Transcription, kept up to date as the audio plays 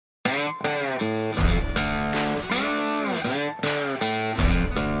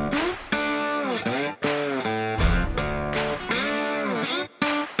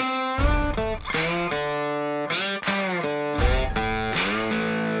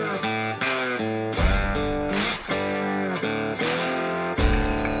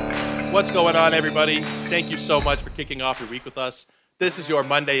What's going on, everybody? Thank you so much for kicking off your week with us. This is your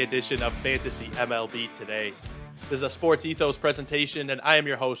Monday edition of Fantasy MLB Today. This is a Sports Ethos presentation, and I am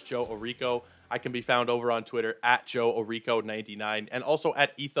your host, Joe Orico. I can be found over on Twitter at Joe Orico99 and also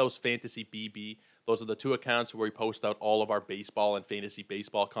at Ethos Fantasy BB. Those are the two accounts where we post out all of our baseball and fantasy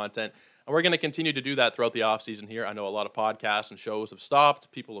baseball content. And we're going to continue to do that throughout the offseason here. I know a lot of podcasts and shows have stopped.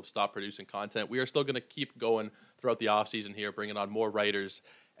 People have stopped producing content. We are still going to keep going throughout the offseason here, bringing on more writers.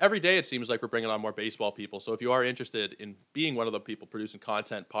 Every day it seems like we're bringing on more baseball people. So if you are interested in being one of the people producing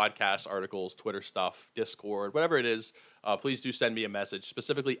content, podcasts, articles, Twitter stuff, Discord, whatever it is, please do send me a message,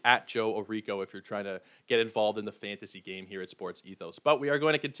 specifically at Joe Orico if you're trying to get involved in the fantasy game here at Sports Ethos. But we are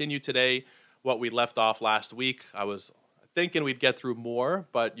going to continue today what we left off last week. I was thinking we'd get through more,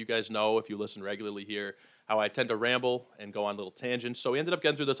 but you guys know, if you listen regularly here, how I tend to ramble and go on little tangents. So we ended up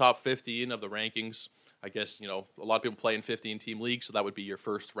getting through the top 15 of the rankings. I guess, a lot of people play in 15-team leagues, so that would be your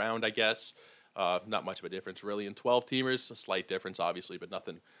first round, I guess. Not much of a difference, really. In 12-teamers, a slight difference, obviously, but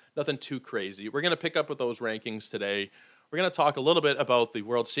nothing too crazy. We're going to pick up with those rankings today. We're going to talk a little bit about the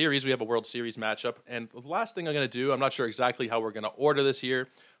World Series. We have a World Series matchup. And the last thing I'm going to do, I'm not sure exactly how we're going to order this here,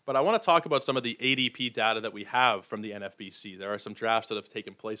 but I want to talk about some of the ADP data that we have from the NFBC. There are some drafts that have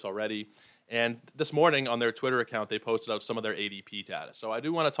taken place already. And this morning on their Twitter account, they posted out some of their ADP data. So I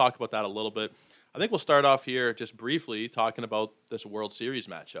do want to talk about that a little bit. I think we'll start off here just briefly talking about this World Series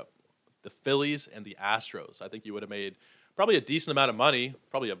matchup, the Phillies and the Astros. I think you would have made probably a decent amount of money,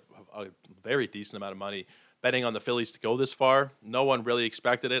 probably a very decent amount of money, betting on the Phillies to go this far. No one really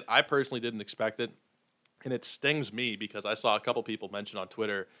expected it. I personally didn't expect it, and it stings me because I saw a couple people mention on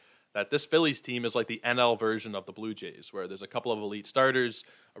Twitter that this Phillies team is like the NL version of the Blue Jays, where there's a couple of elite starters,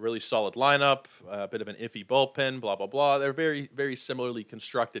 a really solid lineup, a bit of an iffy bullpen, blah, blah, blah. They're very, very similarly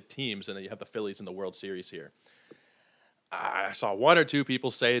constructed teams, and then you have the Phillies in the World Series here. I saw one or two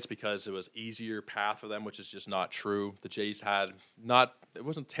people say it's because it was easier path for them, which is just not true. The Jays it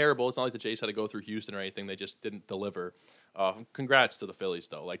wasn't terrible. It's not like the Jays had to go through Houston or anything. They just didn't deliver. Congrats to the Phillies,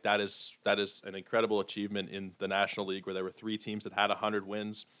 though. Like that is an incredible achievement in the National League, where there were three teams that had 100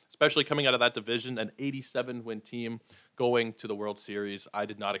 wins, especially coming out of that division. An 87-win team going to the World Series. I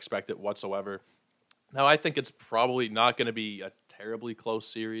did not expect it whatsoever. Now, I think it's probably not going to be a terribly close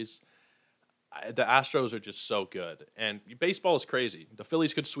series. The Astros are just so good, and baseball is crazy. The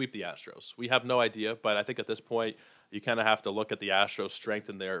Phillies could sweep the Astros. We have no idea, but I think at this point, you kind of have to look at the Astros' strength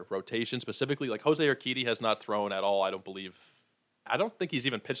in their rotation, specifically. Like Jose Urquidy has not thrown at all, I don't believe. I don't think he's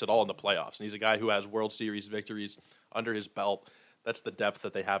even pitched at all in the playoffs, and he's a guy who has World Series victories under his belt. That's the depth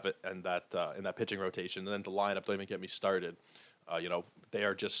that they have in that pitching rotation. And then the lineup, don't even get me started. They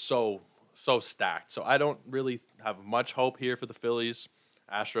are just so stacked. So I don't really have much hope here for the Phillies.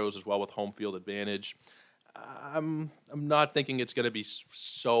 Astros as well with home field advantage. I'm not thinking it's going to be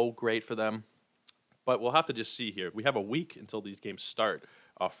so great for them, but we'll have to just see here. We have a week until these games start.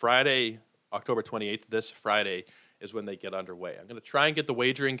 Friday, October 28th, this Friday, is when they get underway. I'm going to try and get the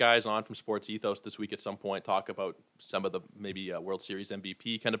wagering guys on from Sports Ethos this week at some point, talk about some of the maybe World Series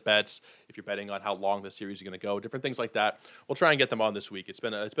MVP kind of bets, if you're betting on how long the series is going to go, different things like that. We'll try and get them on this week. It's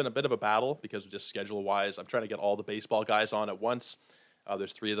been a bit of a battle because just schedule-wise, I'm trying to get all the baseball guys on at once.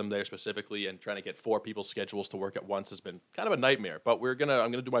 There's three of them there specifically, and trying to get four people's schedules to work at once has been kind of a nightmare. But I'm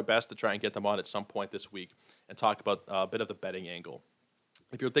gonna do my best to try and get them on at some point this week and talk about a bit of the betting angle.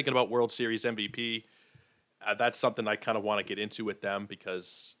 If you're thinking about World Series MVP, that's something I kind of want to get into with them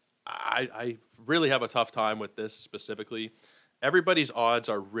because I really have a tough time with this specifically. Everybody's odds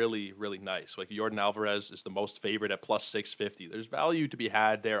are really, really nice. Like Yordan Alvarez is the most favorite at plus 650. There's value to be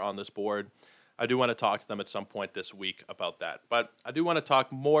had there on this board. I do want to talk to them at some point this week about that. But I do want to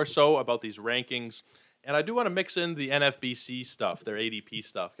talk more so about these rankings, and I do want to mix in the NFBC stuff, their ADP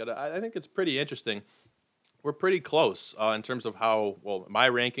stuff. I think it's pretty interesting. We're pretty close in terms of my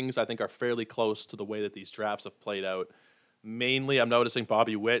rankings, I think, are fairly close to the way that these drafts have played out. Mainly, I'm noticing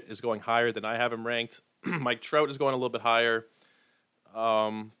Bobby Witt is going higher than I have him ranked. Mike Trout is going a little bit higher.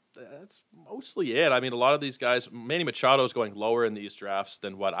 That's mostly it. I mean, a lot of these guys, Manny Machado is going lower in these drafts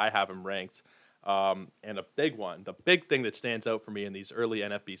than what I have him ranked. And the big thing that stands out for me in these early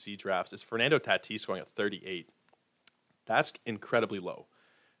NFBC drafts is Fernando Tatis going at 38. That's incredibly low.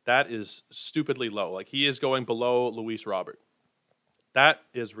 That is stupidly low. Like, he is going below Luis Robert. That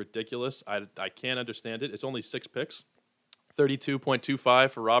is ridiculous. I can't understand it. It's only 6 picks. 32.25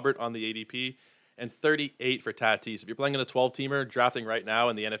 for Robert on the ADP, and 38 for Tatis. If you're playing in a 12-teamer, drafting right now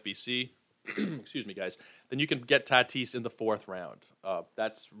in the NFBC, excuse me, guys, then you can get Tatis in the 4th round.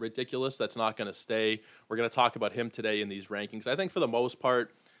 That's ridiculous. That's not going to stay. We're going to talk about him today in these rankings. I think for the most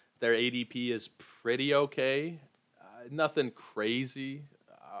part, their ADP is pretty okay. Nothing crazy.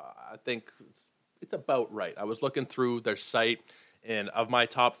 I think it's about right. I was looking through their site, and of my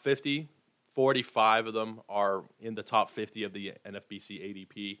top 50, 45 of them are in the top 50 of the NFBC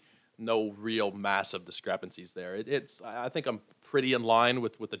ADP. No real massive discrepancies there. I think I'm pretty in line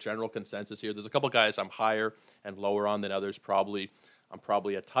with the general consensus here. There's a couple guys I'm higher and lower on than others. I'm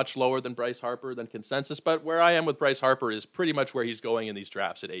probably a touch lower than Bryce Harper than consensus, but where I am with Bryce Harper is pretty much where he's going in these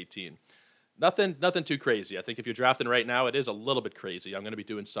drafts at 18. Nothing too crazy. I think if you're drafting right now, it is a little bit crazy. I'm going to be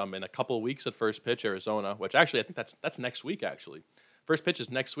doing some in a couple of weeks at First Pitch Arizona, which actually I think that's next week. Actually, First Pitch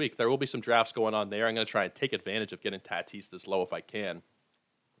is next week. There will be some drafts going on there. I'm going to try and take advantage of getting Tatis this low if I can.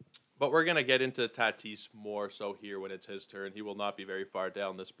 But we're going to get into Tatis more so here when it's his turn. He will not be very far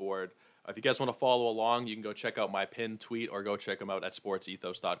down this board. If you guys want to follow along, you can go check out my pinned tweet or go check them out at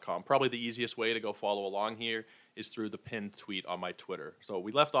sportsethos.com. Probably the easiest way to go follow along here is through the pinned tweet on my Twitter. So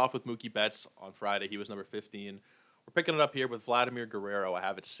we left off with Mookie Betts on Friday. He was number 15. We're picking it up here with Vladimir Guerrero. I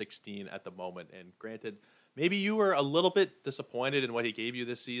have it 16 at the moment. And granted, maybe you were a little bit disappointed in what he gave you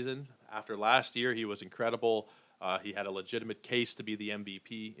this season. After last year, he was incredible. He had a legitimate case to be the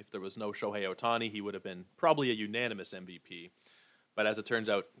MVP. If there was no Shohei Ohtani, he would have been probably a unanimous MVP. But as it turns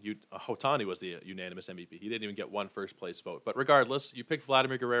out, Ohtani was the unanimous MVP. He didn't even get one first-place vote. But regardless, you picked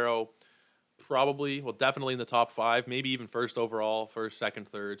Vladimir Guerrero definitely in the top 5, maybe even first overall, first, second,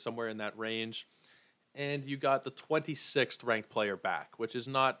 third, somewhere in that range. And you got the 26th ranked player back, which is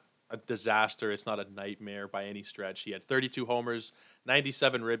not a disaster. It's not a nightmare by any stretch. He had 32 homers,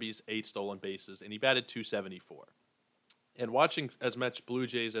 97 ribbies, 8 stolen bases, and he batted .274. And watching as much Blue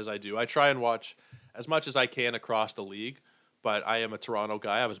Jays as I do, I try and watch as much as I can across the league, but I am a Toronto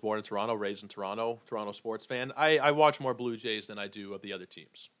guy. I was born in Toronto, raised in Toronto sports fan. I watch more Blue Jays than I do of the other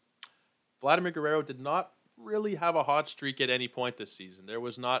teams. Vladimir Guerrero did not really have a hot streak at any point this season. There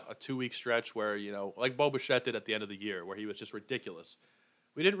was not a 2-week stretch where, like Bo Bichette did at the end of the year, where he was just ridiculous.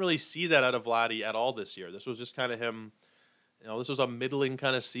 We didn't really see that out of Vladdy at all this year. This was just kind of him. This was a middling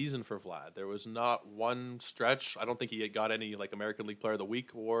kind of season for Vlad. There was not one stretch. I don't think he had got any like American League Player of the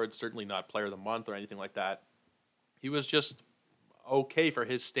Week awards, certainly not Player of the Month or anything like that. He was just okay for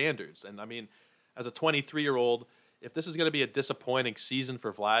his standards. And I mean, as a 23-year-old, if this is going to be a disappointing season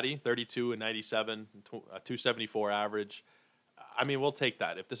for Vladdy, 32 and 97, 274 average, I mean, we'll take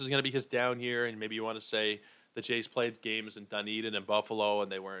that. If this is going to be his down year, and maybe you want to say the Jays played games in Dunedin and Buffalo,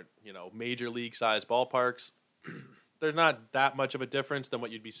 and they weren't, major league size ballparks, there's not that much of a difference than what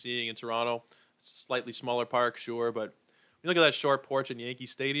you'd be seeing in Toronto. Slightly smaller park, sure, but when you look at that short porch in Yankee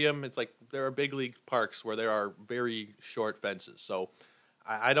Stadium, it's like there are big league parks where there are very short fences. So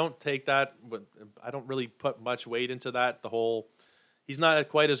I don't take that, but I don't really put much weight into that. He's not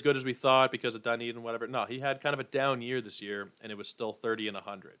quite as good as we thought because of Dunedin and whatever. No, he had kind of a down year this year, and it was still 30 and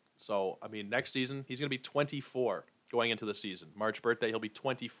 100. So, I mean, next season, he's going to be 24 going into the season. March birthday, he'll be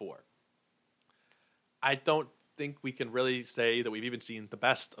 24. I don't think we can really say that we've even seen the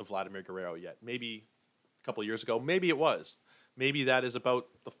best of Vladimir Guerrero yet. Maybe a couple of years ago, maybe it was. Maybe that is about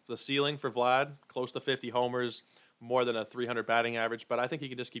the ceiling for Vlad, close to 50 homers, more than a 300 batting average, but I think he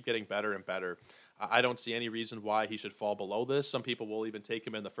can just keep getting better and better. I don't see any reason why he should fall below this. Some people will even take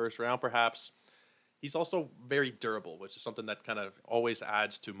him in the first round, perhaps. He's also very durable, which is something that kind of always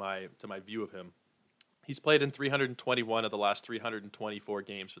adds to my view of him. He's played in 321 of the last 324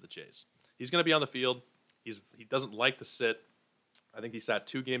 games for the Jays. He's going to be on the field. He doesn't like to sit. I think he sat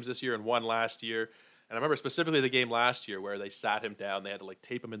 2 games this year and 1 last year. And I remember specifically the game last year where they sat him down. They had to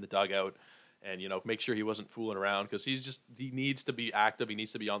tape him in the dugout and make sure he wasn't fooling around because he needs to be active. He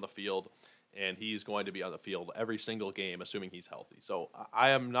needs to be on the field, and he's going to be on the field every single game, assuming he's healthy. So I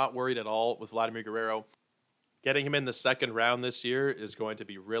am not worried at all with Vladimir Guerrero. Getting him in the second round this year is going to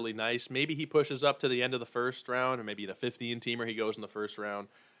be really nice. Maybe he pushes up to the end of the first round, or maybe in a 15-teamer he goes in the first round.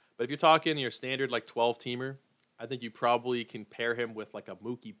 But if you're talking your standard 12-teamer, I think you probably can pair him with a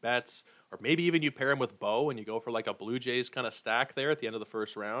Mookie Betts, or maybe even you pair him with Bo and you go for a Blue Jays kind of stack there at the end of the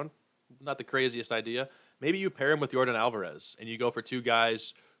first round. Not the craziest idea. Maybe you pair him with Yordan Alvarez and you go for 2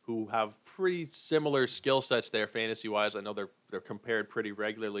 guys who have pretty similar skill sets there fantasy-wise. I know they're compared pretty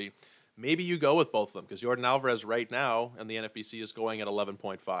regularly. Maybe you go with both of them because Yordan Alvarez right now in the NFBC is going at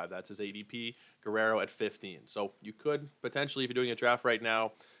 11.5. That's his ADP. Guerrero at 15. So you could potentially, if you're doing a draft right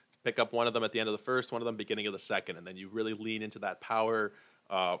now, pick up one of them at the end of the first, one of them beginning of the second, and then you really lean into that power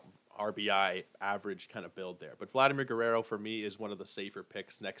RBI average kind of build there. But Vladimir Guerrero, for me, is one of the safer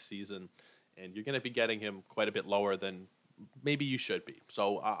picks next season, and you're going to be getting him quite a bit lower than maybe you should be.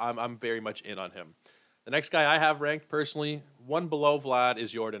 So I'm very much in on him. The next guy I have ranked personally, one below Vlad,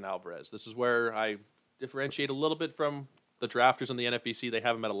 is Yordan Alvarez. This is where I differentiate a little bit from the drafters in the NFBC. They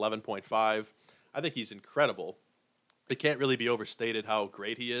have him at 11.5. I think he's incredible. it can't really be overstated how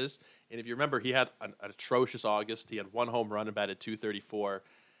great he is. And if you remember, he had an atrocious August. He had one home run and batted 234,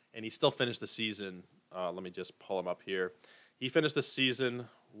 and he still finished the season. Let me just pull him up here. He finished the season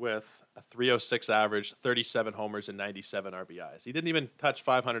with a 306 average, 37 homers, and 97 RBIs. He didn't even touch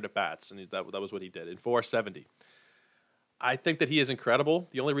 500 at bats, and that was what he did in 470. I think that he is incredible.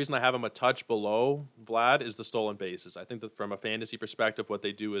 The only reason I have him a touch below Vlad is the stolen bases. I think that from a fantasy perspective, what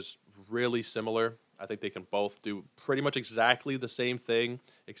they do is really similar. I think they can both do pretty much exactly the same thing,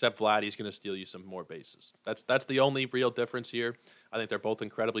 except Vlad, he's going to steal you some more bases. That's the only real difference here. I think they're both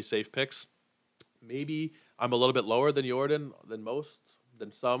incredibly safe picks. Maybe I'm a little bit lower than Jordan,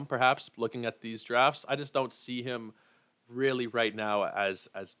 than some perhaps, looking at these drafts. I just don't see him really right now as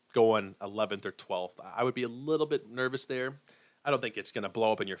going 11th or 12th. I would be a little bit nervous there. I don't think it's going to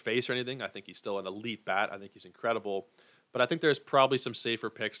blow up in your face or anything. I think he's still an elite bat. I think he's incredible. But I think there's probably some safer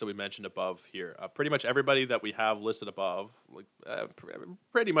picks that we mentioned above here. Pretty much everybody that we have listed above,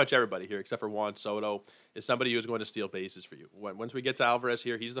 pretty much everybody here except for Juan Soto, is somebody who's going to steal bases for you. Once we get to Alvarez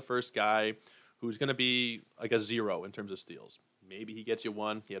here, he's the first guy who's going to be like a 0 in terms of steals. Maybe he gets you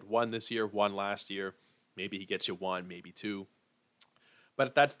 1. He had 1 this year, 1 last year. Maybe he gets you 1, maybe 2.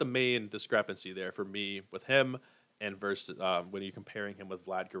 But that's the main discrepancy there for me with him and versus when you're comparing him with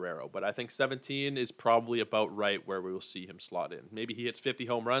Vlad Guerrero. But I think 17 is probably about right where we will see him slot in. Maybe he hits 50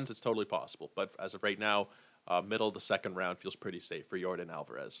 home runs. It's totally possible. But as of right now, middle of the second round feels pretty safe for Jordan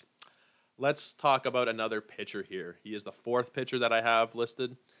Alvarez. Let's talk about another pitcher here. He is the 4th pitcher that I have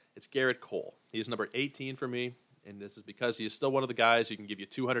listed. It's Gerrit Cole. He's number 18 for me. And this is because he is still one of the guys who can give you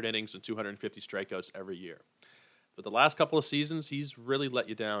 200 innings and 250 strikeouts every year. But the last couple of seasons, he's really let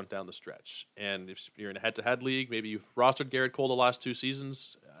you down the stretch. And if you're in a head-to-head league, maybe you've rostered Gerrit Cole the last 2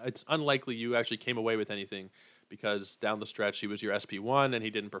 seasons, it's unlikely you actually came away with anything because down the stretch he was your SP1 and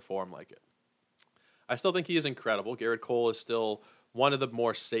he didn't perform like it. I still think he is incredible. Gerrit Cole is still one of the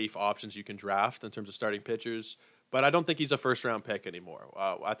more safe options you can draft in terms of starting pitchers, but I don't think he's a first-round pick anymore.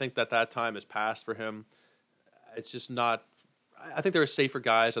 I think that time has passed for him. It's just not – I think there are safer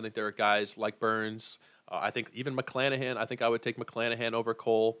guys. I think there are guys like Burns. I think even McClanahan, I think I would take McClanahan over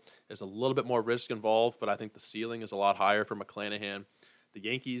Cole. There's a little bit more risk involved, but I think the ceiling is a lot higher for McClanahan. The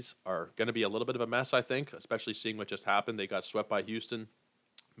Yankees are going to be a little bit of a mess, I think, especially seeing what just happened. They got swept by Houston.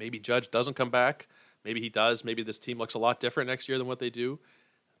 Maybe Judge doesn't come back. Maybe he does. Maybe this team looks a lot different next year than what they do.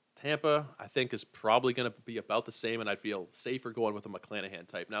 Tampa, I think, is probably going to be about the same, and I'd feel safer going with a McClanahan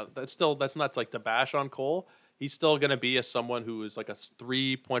type. Now, that's not like to bash on Cole. He's still going to be someone who is like a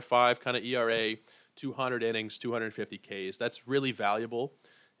 3.5 kind of ERA, 200 innings, 250 Ks. That's really valuable,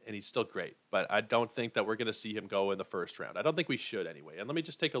 and he's still great. But I don't think that we're going to see him go in the first round. I don't think we should anyway. And let me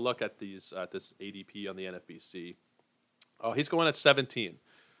just take a look at this ADP on the NFBC. Oh, he's going at 17.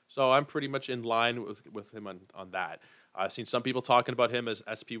 So I'm pretty much in line with him on that. I've seen some people talking about him as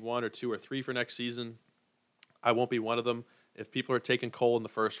SP1 or 2 or 3 for next season. I won't be one of them. If people are taking Cole in the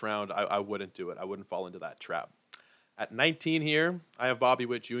first round, I wouldn't do it. I wouldn't fall into that trap. At 19 here, I have Bobby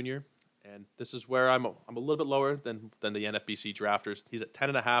Witt Jr., and this is where I'm a little bit lower than the NFBC drafters. He's at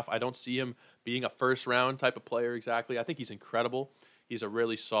 10.5. I don't see him being a first-round type of player exactly. I think he's incredible. He's a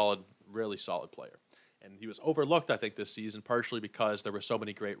really solid player. And he was overlooked, I think, this season, partially because there were so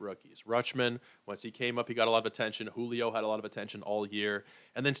many great rookies. Rutschman, once he came up, he got a lot of attention. Julio had a lot of attention all year.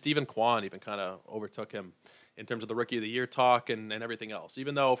 And then Stephen Kwan even kind of overtook him in terms of the Rookie of the Year talk and everything else.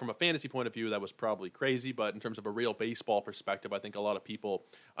 Even though from a fantasy point of view, that was probably crazy. But in terms of a real baseball perspective, I think a lot of people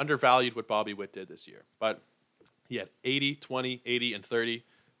undervalued what Bobby Witt did this year. But he had 80, 20, 80, and 30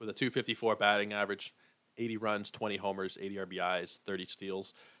 with a 254 batting average. 80 runs, 20 homers, 80 RBIs, 30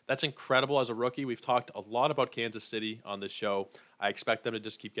 steals. That's incredible as a rookie. We've talked a lot about Kansas City on this show. I expect them to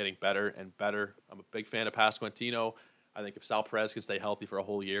just keep getting better and better. I'm a big fan of Pasquantino. I think if Sal Perez can stay healthy for a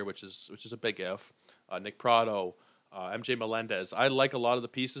whole year, which is a big if, Nick Prado, MJ Melendez. I like a lot of the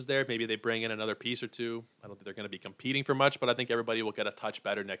pieces there. Maybe they bring in another piece or two. I don't think they're going to be competing for much, but I think everybody will get a touch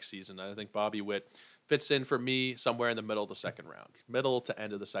better next season. I think Bobby Witt fits in for me somewhere in the middle of the second round, middle to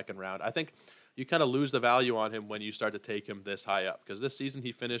end of the second round. I think you kind of lose the value on him when you start to take him this high up, because this season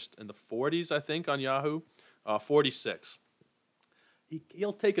he finished in the 40s, I think, on Yahoo, 46.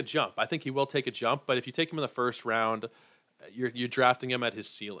 He'll take a jump. I think he will take a jump, but if you take him in the first round, you're drafting him at his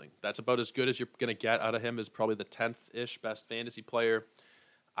ceiling. That's about as good as you're going to get out of him as probably the 10th-ish best fantasy player.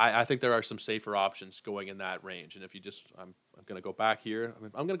 I think there are some safer options going in that range. And if you just, I'm going to go back here.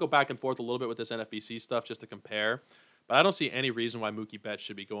 I'm going to go back and forth a little bit with this NFBC stuff just to compare, but I don't see any reason why Mookie Betts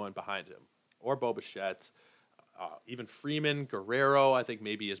should be going behind him. Or Bo Bichette, even Freeman, Guerrero, I think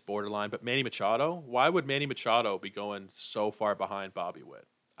maybe is borderline. But Manny Machado, why would Manny Machado be going so far behind Bobby Witt?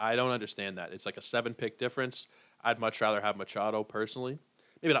 I don't understand that. It's like a 7-pick difference. I'd much rather have Machado personally.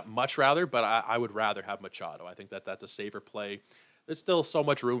 Maybe not much rather, but I would rather have Machado. I think that that's a safer play. There's still so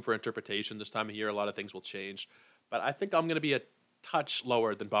much room for interpretation this time of year. A lot of things will change. But I think I'm going to be a touch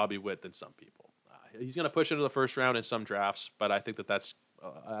lower than Bobby Witt than some people. He's going to push into the first round in some drafts, but I think that that's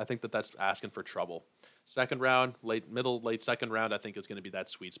asking for trouble. Second round, late second round, I think is going to be that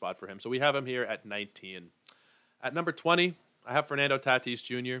sweet spot for him. So we have him here at 19. At number 20, I have Fernando Tatis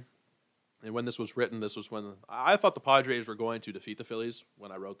Jr. And when this was written, this was when I thought the Padres were going to defeat the Phillies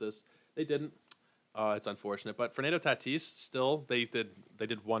when I wrote this. They didn't. It's unfortunate. But Fernando Tatis, still, they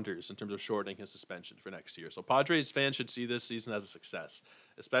did wonders in terms of shortening his suspension for next year. So Padres fans should see this season as a success,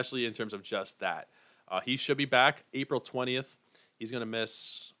 especially in terms of just that. He should be back April 20th. He's going to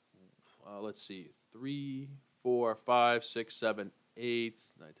miss, 3, 4, 5, 6, 7, 8,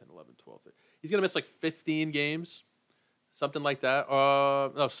 9, 10, 11, 12, 13. He's going to miss like 15 games. Something like that.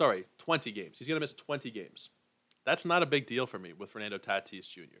 20 games. He's going to miss 20 games. That's not a big deal for me with Fernando Tatis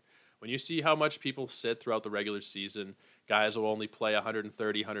Jr. When you see how much people sit throughout the regular season, guys will only play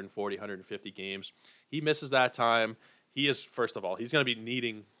 130, 140, 150 games. He misses that time. First of all, he's going to be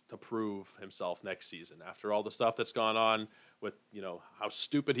needing to prove himself next season after all the stuff that's gone on with, how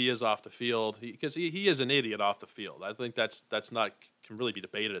stupid he is off the field. Because he is an idiot off the field. I think that's not can really be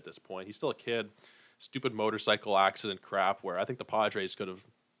debated at this point. He's still a kid. Stupid motorcycle accident crap where I think the Padres could have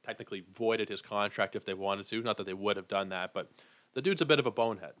technically voided his contract if they wanted to. Not that they would have done that, but the dude's a bit of a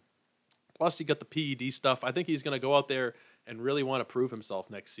bonehead. Plus, you got the PED stuff. I think he's going to go out there and really want to prove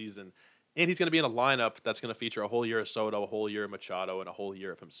himself next season. And he's going to be in a lineup that's going to feature a whole year of Soto, a whole year of Machado, and a whole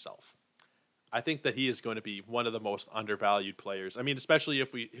year of himself. I think that he is going to be one of the most undervalued players. I mean, especially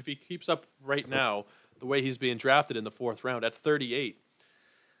if he keeps up right now the way he's being drafted in the fourth round at 38.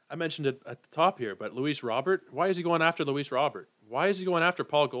 I mentioned it at the top here, but Luis Robert, why is he going after Luis Robert? Why is he going after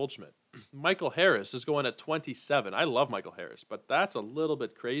Paul Goldschmidt? Michael Harris is going at 27. I love Michael Harris, but that's a little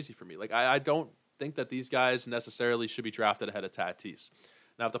bit crazy for me. Like, I don't think that these guys necessarily should be drafted ahead of Tatis.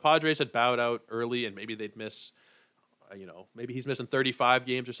 Now, if the Padres had bowed out early and maybe they'd miss, maybe he's missing 35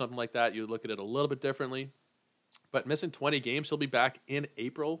 games or something like that, you'd look at it a little bit differently. But missing 20 games, he'll be back in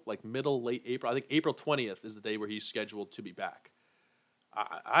April, like late April. I think April 20th is the day where he's scheduled to be back.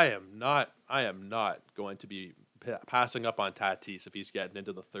 I am not going to be passing up on Tatis if he's getting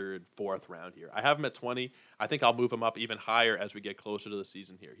into the third, fourth round here. I have him at 20. I think I'll move him up even higher as we get closer to the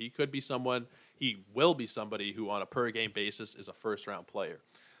season here. He will be somebody who on a per game basis is a first round player.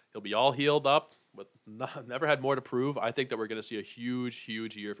 He'll be all healed up, but never had more to prove. I think that we're going to see a huge,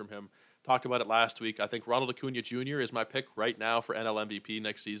 huge year from him. Talked about it last week. I think Ronald Acuna Jr. is my pick right now for NL MVP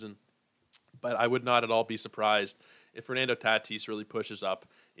next season. But I would not at all be surprised if Fernando Tatis really pushes up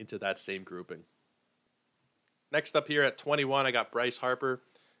into that same grouping. Next up here at 21, I got Bryce Harper.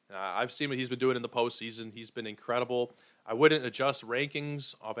 I've seen what he's been doing in the postseason. He's been incredible. I wouldn't adjust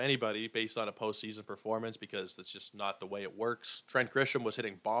rankings of anybody based on a postseason performance because that's just not the way it works. Trent Grisham was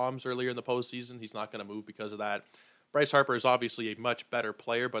hitting bombs earlier in the postseason. He's not going to move because of that. Bryce Harper is obviously a much better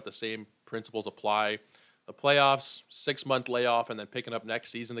player, but the same principles apply. The playoffs, 6-month layoff, and then picking up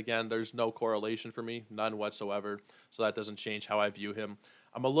next season again, there's no correlation for me, none whatsoever. So that doesn't change how I view him.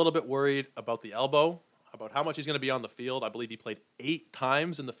 I'm a little bit worried about the elbow, about how much he's going to be on the field. I believe he played 8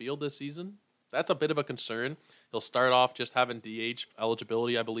 times in the field this season. That's a bit of a concern. He'll start off just having DH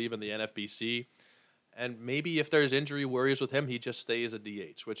eligibility, I believe, in the NFBC. And maybe if there's injury worries with him, he just stays a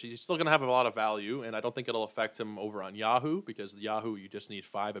DH, which he's still going to have a lot of value. And I don't think it'll affect him over on Yahoo because Yahoo, you just need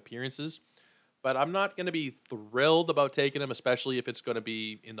 5 appearances. But I'm not going to be thrilled about taking him, especially if it's going to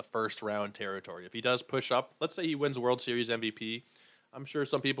be in the first round territory. If he does push up, let's say he wins World Series MVP, I'm sure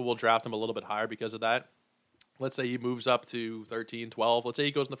some people will draft him a little bit higher because of that. Let's say he moves up to 13, 12. Let's say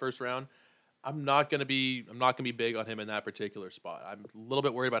he goes in the first round. I'm not going to be big on him in that particular spot. I'm a little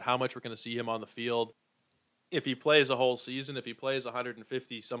bit worried about how much we're going to see him on the field. If he plays a whole season, if he plays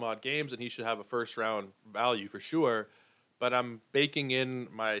 150 some odd games, then he should have a first round value for sure. But I'm baking in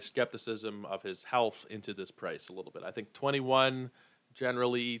my skepticism of his health into this price a little bit. I think 21,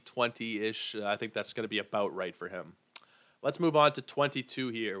 generally 20-ish, I think that's going to be about right for him. Let's move on to 22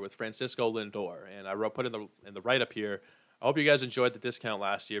 here with Francisco Lindor. And I put in the write-up here, I hope you guys enjoyed the discount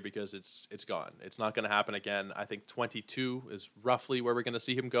last year because it's gone. It's not going to happen again. I think 22 is roughly where we're going to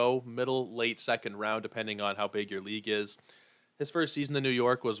see him go, middle, late second round, depending on how big your league is. His first season in New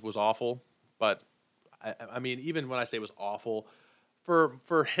York was awful, but I mean, even when I say it was awful,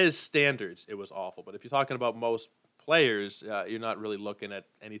 for his standards, it was awful. But if you're talking about most players, you're not really looking at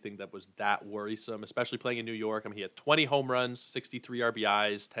anything that was that worrisome, especially playing in New York. I mean, he had 20 home runs, 63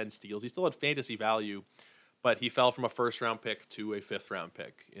 RBIs, 10 steals. He still had fantasy value, but he fell from a first-round pick to a fifth-round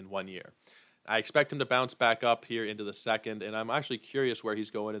pick in 1 year. I expect him to bounce back up here into the second, and I'm actually curious where he's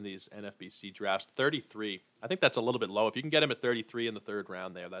going in these NFBC drafts. 33. I think that's a little bit low. If you can get him at 33 in the third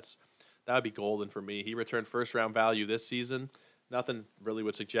round there, that would be golden for me. He returned first-round value this season. Nothing really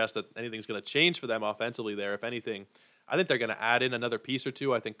would suggest that anything's going to change for them offensively there. If anything, I think they're going to add in another piece or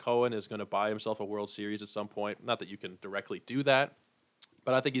two. I think Cohen is going to buy himself a World Series at some point. Not that you can directly do that,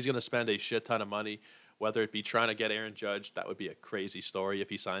 but I think he's going to spend a shit ton of money, whether it be trying to get Aaron Judge. That would be a crazy story if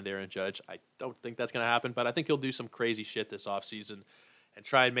he signed Aaron Judge. I don't think that's going to happen, but I think he'll do some crazy shit this offseason and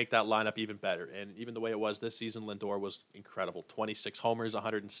try and make that lineup even better. And even the way it was this season, Lindor was incredible. 26 homers,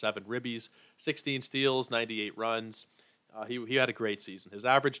 107 ribbies, 16 steals, 98 runs. He had a great season. His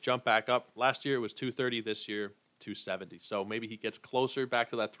average jumped back up. Last year it was 230, this year 270. So maybe he gets closer back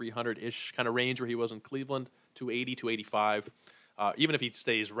to that 300-ish kind of range where he was in Cleveland, 280, 285. Even if he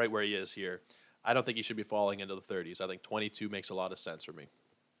stays right where he is here, I don't think he should be falling into the 30s. I think 22 makes a lot of sense for me.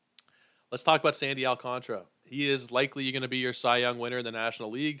 Let's talk about Sandy Alcantara. He is likely going to be your Cy Young winner in the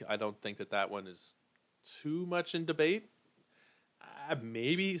National League. I don't think that one is too much in debate.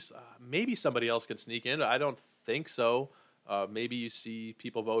 Maybe somebody else can sneak in. I don't think so. Maybe you see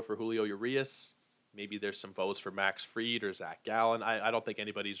people vote for Julio Urias. Maybe there's some votes for Max Fried or Zach Gallen. I don't think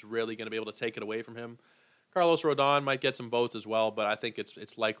anybody's really going to be able to take it away from him. Carlos Rodon might get some votes as well, but I think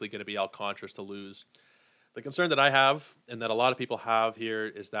it's likely going to be Alcantara to lose. The concern that I have, and that a lot of people have here,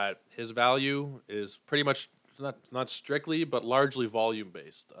 is that his value is pretty much not strictly, but largely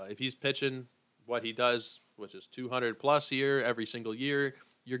volume-based. If he's pitching what he does, which is 200-plus here every single year,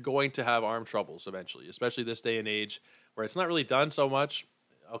 you're going to have arm troubles eventually, especially this day and age where it's not really done so much.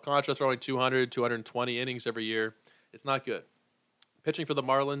 Alcantara throwing 200, 220 innings every year, it's not good. Pitching for the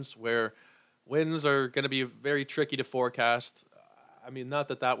Marlins, where wins are going to be very tricky to forecast. I mean, not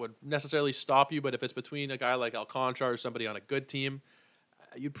that would necessarily stop you, but if it's between a guy like Alcantara or somebody on a good team,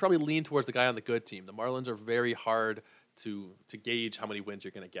 you'd probably lean towards the guy on the good team. The Marlins are very hard to gauge how many wins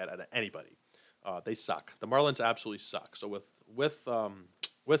you're going to get out of anybody. They suck. The Marlins absolutely suck. So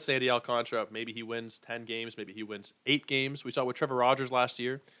with Sandy Alcantara, maybe he wins 10 games, maybe he wins 8 games. We saw with Trevor Rogers last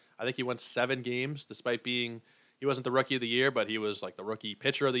year. I think he won 7 games, despite being, he wasn't the rookie of the year, but he was like the rookie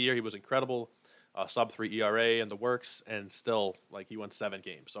pitcher of the year. He was incredible, sub-3 ERA and the works, and still, like, he won 7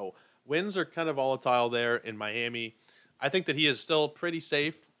 games. So wins are kind of volatile there in Miami. I think that he is still pretty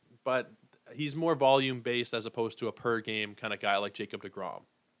safe, but he's more volume-based as opposed to a per-game kind of guy like Jacob deGrom.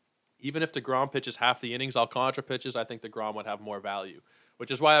 Even if deGrom pitches half the innings Alcantara pitches, I think deGrom would have more value,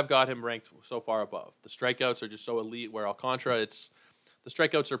 which is why I've got him ranked so far above. The strikeouts are just so elite, where Alcantara, the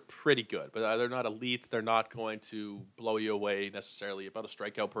strikeouts are pretty good, but they're not elite. They're not going to blow you away necessarily, about a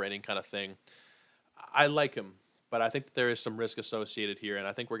strikeout per inning kind of thing. I like him, but I think that there is some risk associated here, and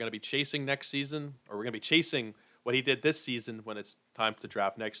I think we're going to be chasing next season, or we're going to be chasing what he did this season when it's time to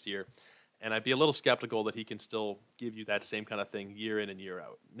draft next year. And I'd be a little skeptical that he can still give you that same kind of thing year in and year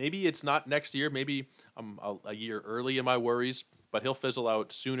out. Maybe it's not next year. Maybe I'm a year early in my worries, but he'll fizzle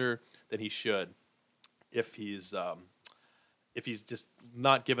out sooner than he should if he's just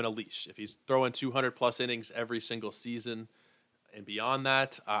not given a leash. If he's throwing 200-plus innings every single season and beyond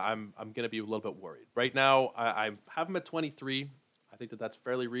that, I'm going to be a little bit worried. Right now, I have him at 23. I think that's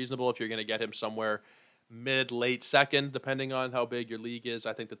fairly reasonable if you're going to get him somewhere mid-late second, depending on how big your league is.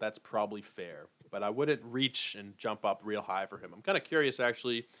 I think that's probably fair. But I wouldn't reach and jump up real high for him. I'm kind of curious,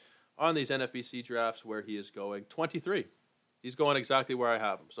 actually, on these NFBC drafts where he is going. 23. He's going exactly where I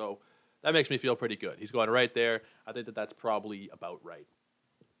have him. So that makes me feel pretty good. He's going right there. I think that's probably about right.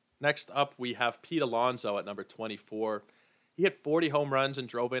 Next up, we have Pete Alonso at number 24. He hit 40 home runs and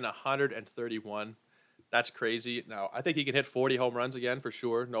drove in 131. That's crazy. Now, I think he can hit 40 home runs again for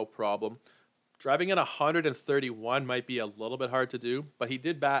sure, no problem. Driving in 131 might be a little bit hard to do, but he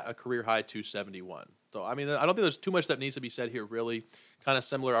did bat a career-high 271. So, I mean, I don't think there's too much that needs to be said here, really. Kind of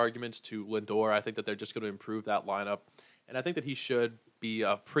similar arguments to Lindor. I think that they're just going to improve that lineup. And I think that he should be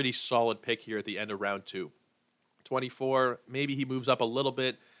a pretty solid pick here at the end of round 2. 24, maybe he moves up a little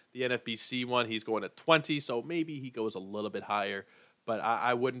bit. The NFBC one, he's going at 20, so maybe he goes a little bit higher. But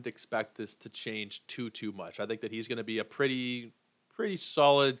I wouldn't expect this to change too much. I think that he's going to be a pretty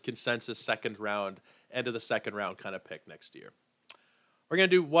solid consensus second round, end of the second round kind of pick next year. We're going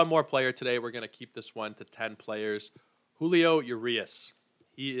to do one more player today. We're going to keep this one to 10 players. Julio Urias.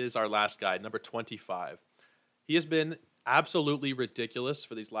 He is our last guy, number 25. He has been absolutely ridiculous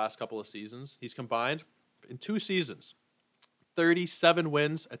for these last couple of seasons. He's combined in 2 seasons 37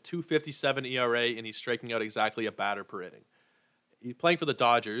 wins, a 2.57 ERA, and he's striking out exactly a batter per inning. He's playing for the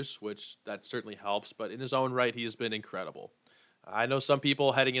Dodgers, which that certainly helps, but in his own right, he has been incredible. I know some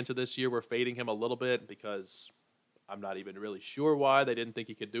people heading into this year were fading him a little bit because I'm not even really sure why. They didn't think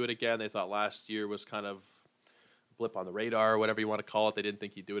he could do it again. They thought last year was kind of a blip on the radar or whatever you want to call it. They didn't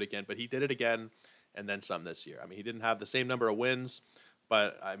think he'd do it again, but he did it again and then some this year. I mean, he didn't have the same number of wins,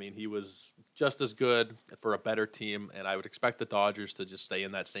 but, I mean, he was just as good for a better team, and I would expect the Dodgers to just stay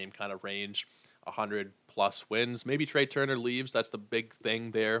in that same kind of range, 100-plus wins. Maybe Trey Turner leaves. That's the big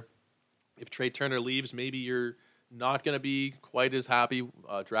thing there. If Trey Turner leaves, maybe you're not going to be quite as happy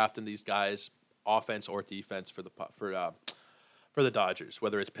drafting these guys, offense or defense, for the Dodgers,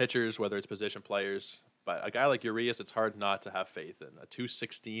 whether it's pitchers, whether it's position players. But a guy like Urias, it's hard not to have faith in. A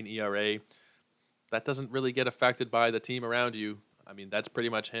 2.16 ERA, that doesn't really get affected by the team around you. I mean, that's pretty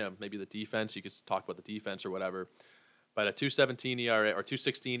much him. Maybe the defense, you could talk about the defense or whatever. But a 2.17 ERA or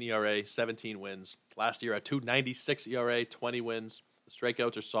 2.16 ERA, 17 wins. Last year, a 2.96 ERA, 20 wins. The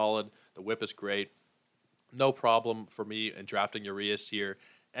strikeouts are solid. The whip is great. No problem for me in drafting Urias here.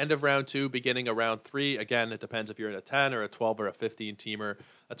 End of round 2, beginning of round 3. Again, it depends if you're in a 10 or a 12 or a 15 teamer.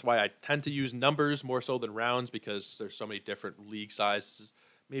 That's why I tend to use numbers more so than rounds, because there's so many different league sizes.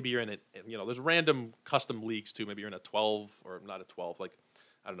 Maybe you're in it, there's random custom leagues too. Maybe you're in a 12 or not a 12. Like,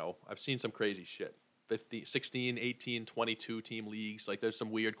 I don't know. I've seen some crazy shit. 15, 16, 18, 22 team leagues. Like, there's some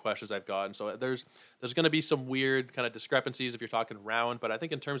weird questions I've gotten. So there's going to be some weird kind of discrepancies if you're talking round. But I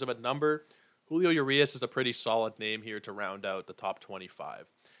think in terms of a number, Julio Urias is a pretty solid name here to round out the top 25.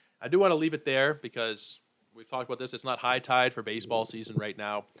 I do want to leave it there because we've talked about this. It's not high tide for baseball season right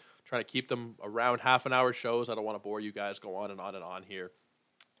now. I'm trying to keep them around half-an-hour shows. I don't want to bore you guys, go on and on and on here.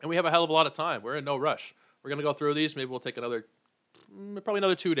 And we have a hell of a lot of time. We're in no rush. We're going to go through these. Maybe we'll take probably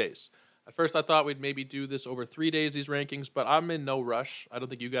another 2 days. At first, I thought we'd maybe do this over 3 days, these rankings, but I'm in no rush. I don't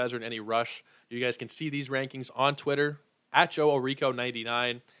think you guys are in any rush. You guys can see these rankings on Twitter, at Joe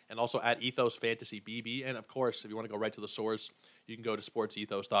Orico99, and also at Ethos Fantasy BB. And, of course, if you want to go right to the source, you can go to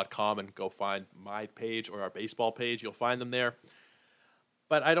sportsethos.com and go find my page or our baseball page. You'll find them there.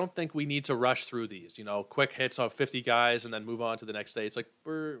 But I don't think we need to rush through these, quick hits on 50 guys and then move on to the next day. It's like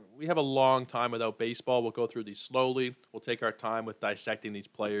we have a long time without baseball. We'll go through these slowly. We'll take our time with dissecting these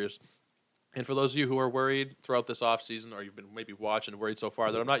players. And for those of you who are worried throughout this offseason, or you've been maybe watching and worried so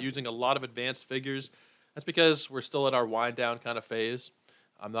far that I'm not using a lot of advanced figures, that's because we're still at our wind-down kind of phase.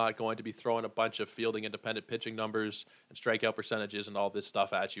 I'm not going to be throwing a bunch of fielding independent pitching numbers and strikeout percentages and all this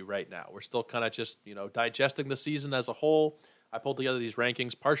stuff at you right now. We're still kind of just, digesting the season as a whole. I pulled together these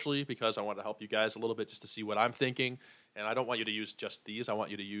rankings partially because I want to help you guys a little bit just to see what I'm thinking. And I don't want you to use just these. I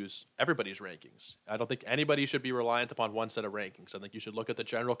want you to use everybody's rankings. I don't think anybody should be reliant upon one set of rankings. I think you should look at the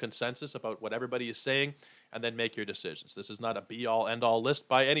general consensus about what everybody is saying and then make your decisions. This is not a be-all, end-all list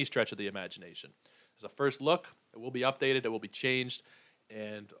by any stretch of the imagination. As a first look, it will be updated. It will be changed.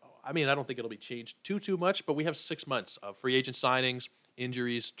 And, I don't think it'll be changed too much, but we have 6 months of free agent signings,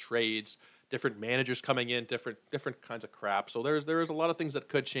 injuries, trades, different managers coming in, different kinds of crap. So there is a lot of things that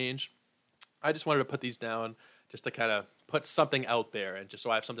could change. I just wanted to put these down just to kind of put something out there and just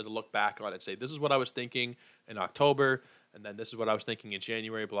so I have something to look back on and say, this is what I was thinking in October, and then this is what I was thinking in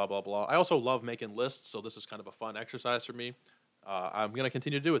January, blah, blah, blah. I also love making lists, so this is kind of a fun exercise for me. I'm going to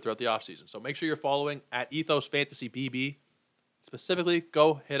continue to do it throughout the offseason. So make sure you're following at Ethos Fantasy BB. Specifically,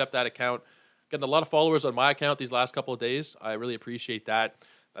 go hit up that account. Getting a lot of followers on my account these last couple of days. I really appreciate that.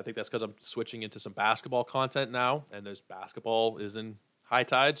 I think that's because I'm switching into some basketball content now, and basketball is in high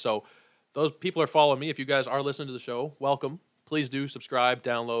tide. So those people are following me. If you guys are listening to the show, welcome. Please do subscribe,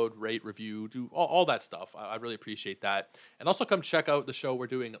 download, rate, review, do all that stuff. I really appreciate that. And also come check out the show we're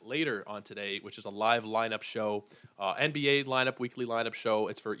doing later on today, which is a live lineup show, NBA lineup, weekly lineup show.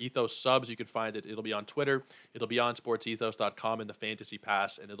 It's for Ethos subs. You can find it. It'll be on Twitter. It'll be on sportsethos.com in the Fantasy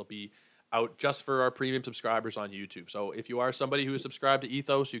Pass, and it'll be out just for our premium subscribers on YouTube. So if you are somebody who is subscribed to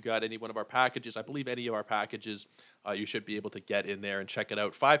Ethos, you got any one of our packages, I believe any of our packages, you should be able to get in there and check it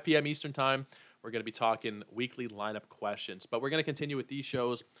out. 5 p.m. Eastern Time. We're going to be talking weekly lineup questions. But we're going to continue with these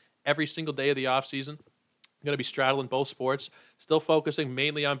shows every single day of the offseason. I'm going to be straddling both sports, still focusing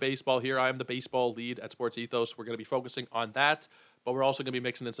mainly on baseball here. I am the baseball lead at Sports Ethos. We're going to be focusing on that, but we're also going to be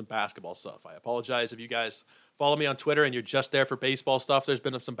mixing in some basketball stuff. I apologize if you guys follow me on Twitter and you're just there for baseball stuff. There's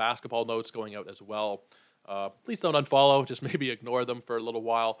been some basketball notes going out as well. Please don't unfollow. Just maybe ignore them for a little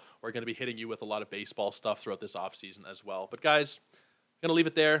while. We're going to be hitting you with a lot of baseball stuff throughout this offseason as well. But guys, I'm going to leave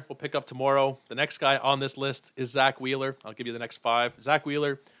it there. We'll pick up tomorrow. The next guy on this list is Zach Wheeler. I'll give you the next 5. Zach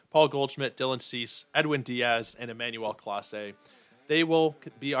Wheeler, Paul Goldschmidt, Dylan Cease, Edwin Diaz, and Emmanuel Clase. They will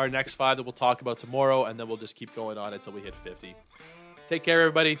be our next 5 that we'll talk about tomorrow, and then we'll just keep going on until we hit 50. Take care,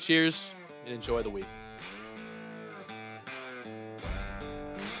 everybody. Cheers, and enjoy the week.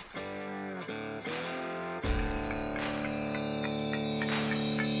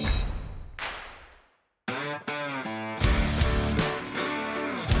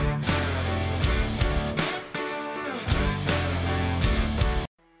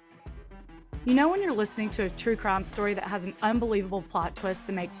 You know when you're listening to a true crime story that has an unbelievable plot twist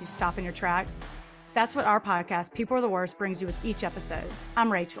that makes you stop in your tracks? That's what our podcast, People Are the Worst, brings you with each episode. I'm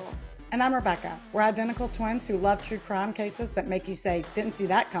Rachel. And I'm Rebecca. We're identical twins who love true crime cases that make you say, didn't see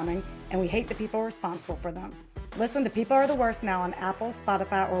that coming, and we hate the people responsible for them. Listen to People Are the Worst now on Apple,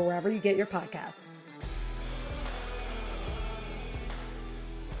 Spotify, or wherever you get your podcasts.